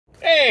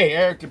Hey,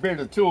 Eric the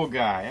Bearded Tool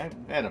Guy.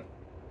 I had a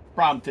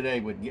problem today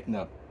with getting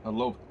a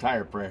low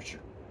tire pressure.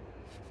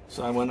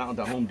 So I went out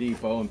to Home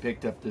Depot and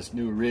picked up this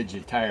new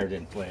RIDGID tire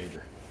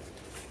inflator.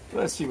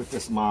 Let's see what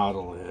this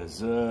model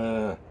is.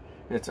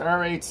 It's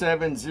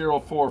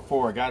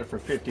R87044. I got it for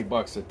 50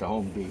 bucks at the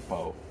Home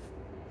Depot.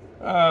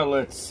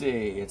 Let's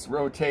see. It's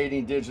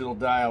rotating digital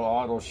dial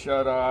auto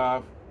shut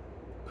off.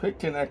 Quick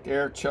connect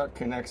air chuck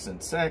connects in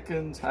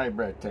seconds.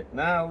 Hybrid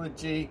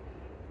technology.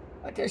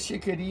 I guess you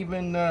could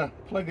even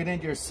plug it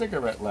into your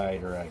cigarette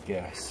lighter, I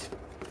guess.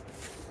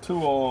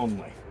 Tool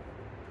only.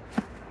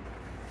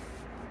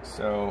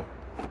 So,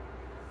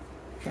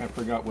 trying to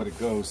figure out what it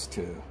goes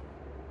to.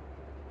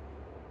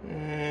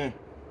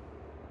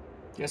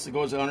 Guess it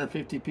goes to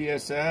 150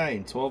 PSI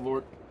and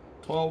 12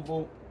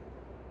 volt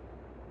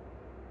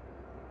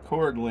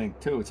cord length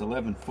too. It's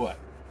 11 foot.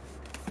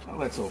 Well,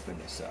 let's open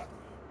this up.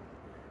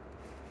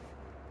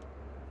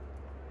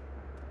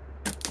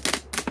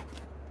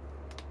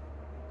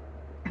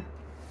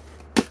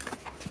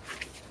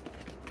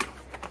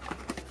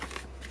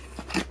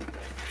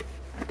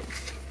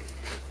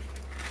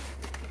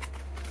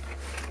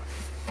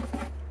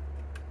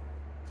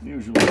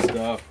 Usual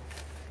stuff.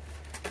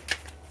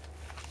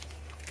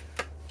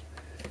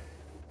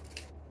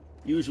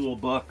 Usual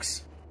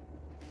bucks.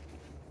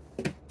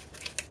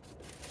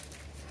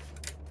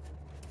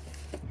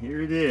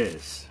 Here it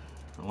is.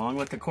 Along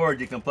with the cord,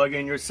 you can plug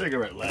in your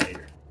cigarette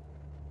lighter.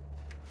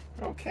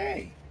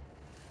 Okay.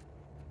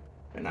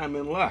 And I'm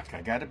in luck.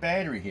 I got a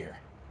battery here.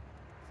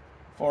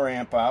 4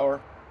 amp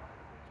hour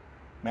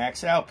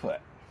max output.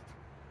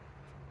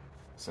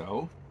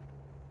 So,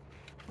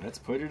 let's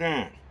put it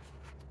on.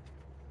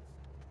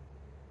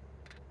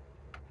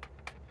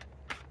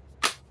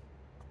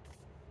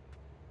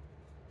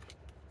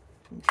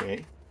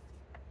 Okay,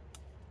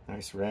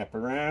 nice wrap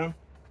around.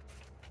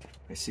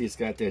 I see it's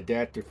got the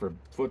adapter for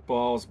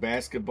footballs,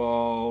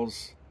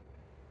 basketballs.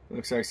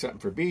 Looks like something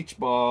for beach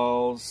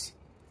balls.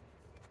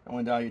 I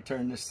wonder how you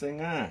turn this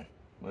thing on.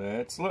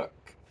 Let's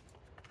look.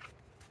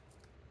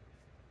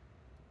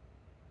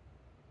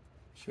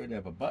 Should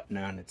have a button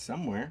on it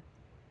somewhere.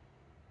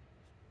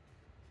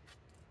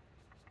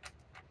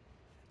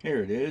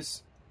 Here it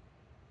is.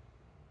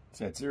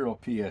 It's at 0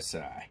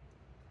 PSI.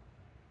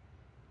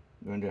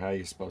 Wonder how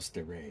you're supposed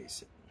to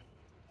raise it.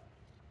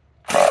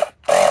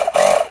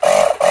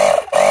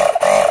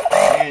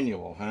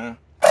 Manual, huh?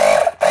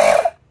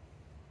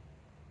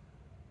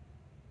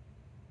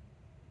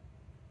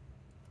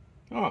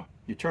 Oh,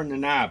 you turn the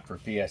knob for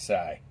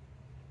PSI.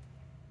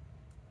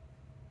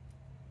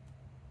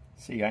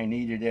 See, I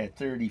need it at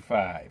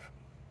 35.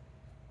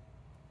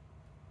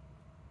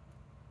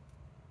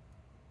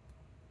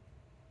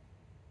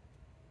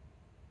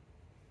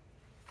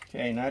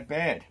 Okay, not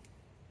bad.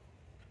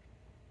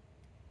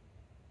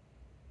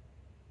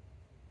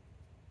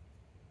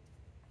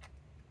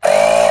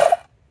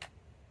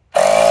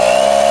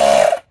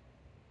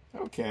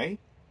 Okay.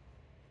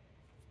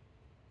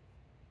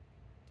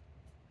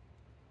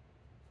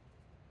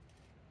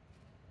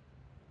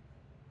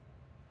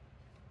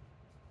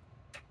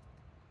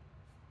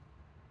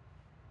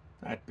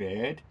 Not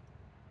bad.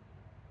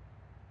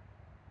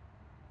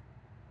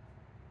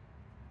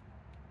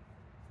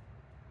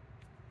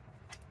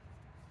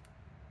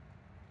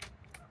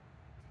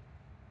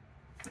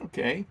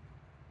 Okay.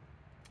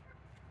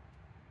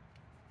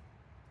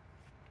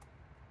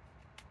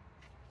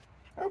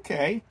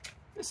 Okay.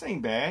 This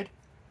ain't bad.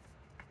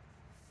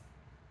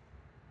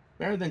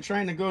 Better than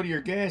trying to go to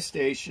your gas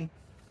station.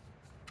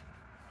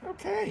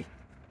 Okay.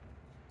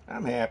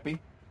 I'm happy.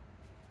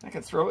 I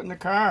can throw it in the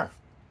car.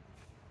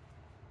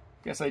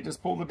 Guess I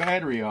just pulled the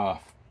battery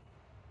off.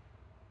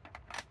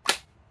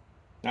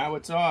 Now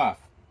it's off.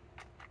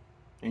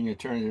 And you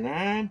turn it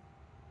on.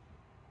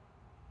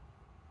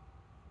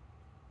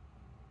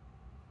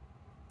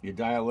 You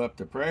dial up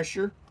the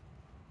pressure.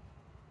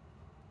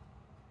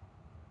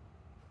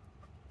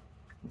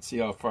 Let's see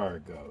how far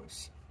it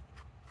goes.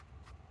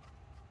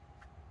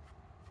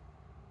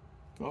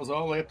 Goes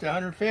all the way up to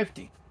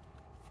 150.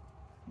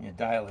 You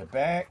dial it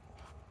back.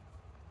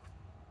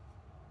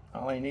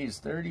 All I need is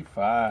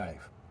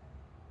 35.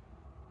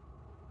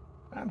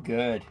 I'm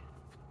good.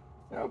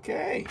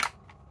 Okay.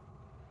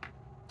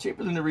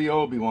 Cheaper than the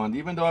Ryobi one,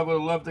 even though I would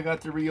have loved to got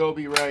the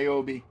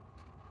Ryobi.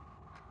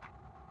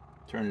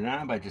 Turn it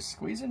on by just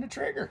squeezing the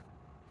trigger.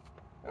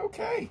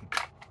 Okay.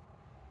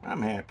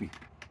 I'm happy.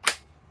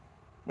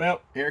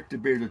 Well, Eric the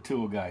Bearded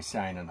Tool Guy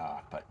signing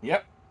off. But,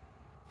 yep.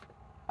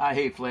 I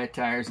hate flat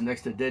tires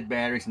next to dead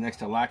batteries, next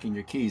to locking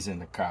your keys in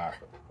the car.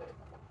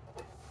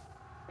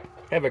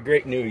 Have a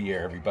great new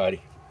year,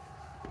 everybody.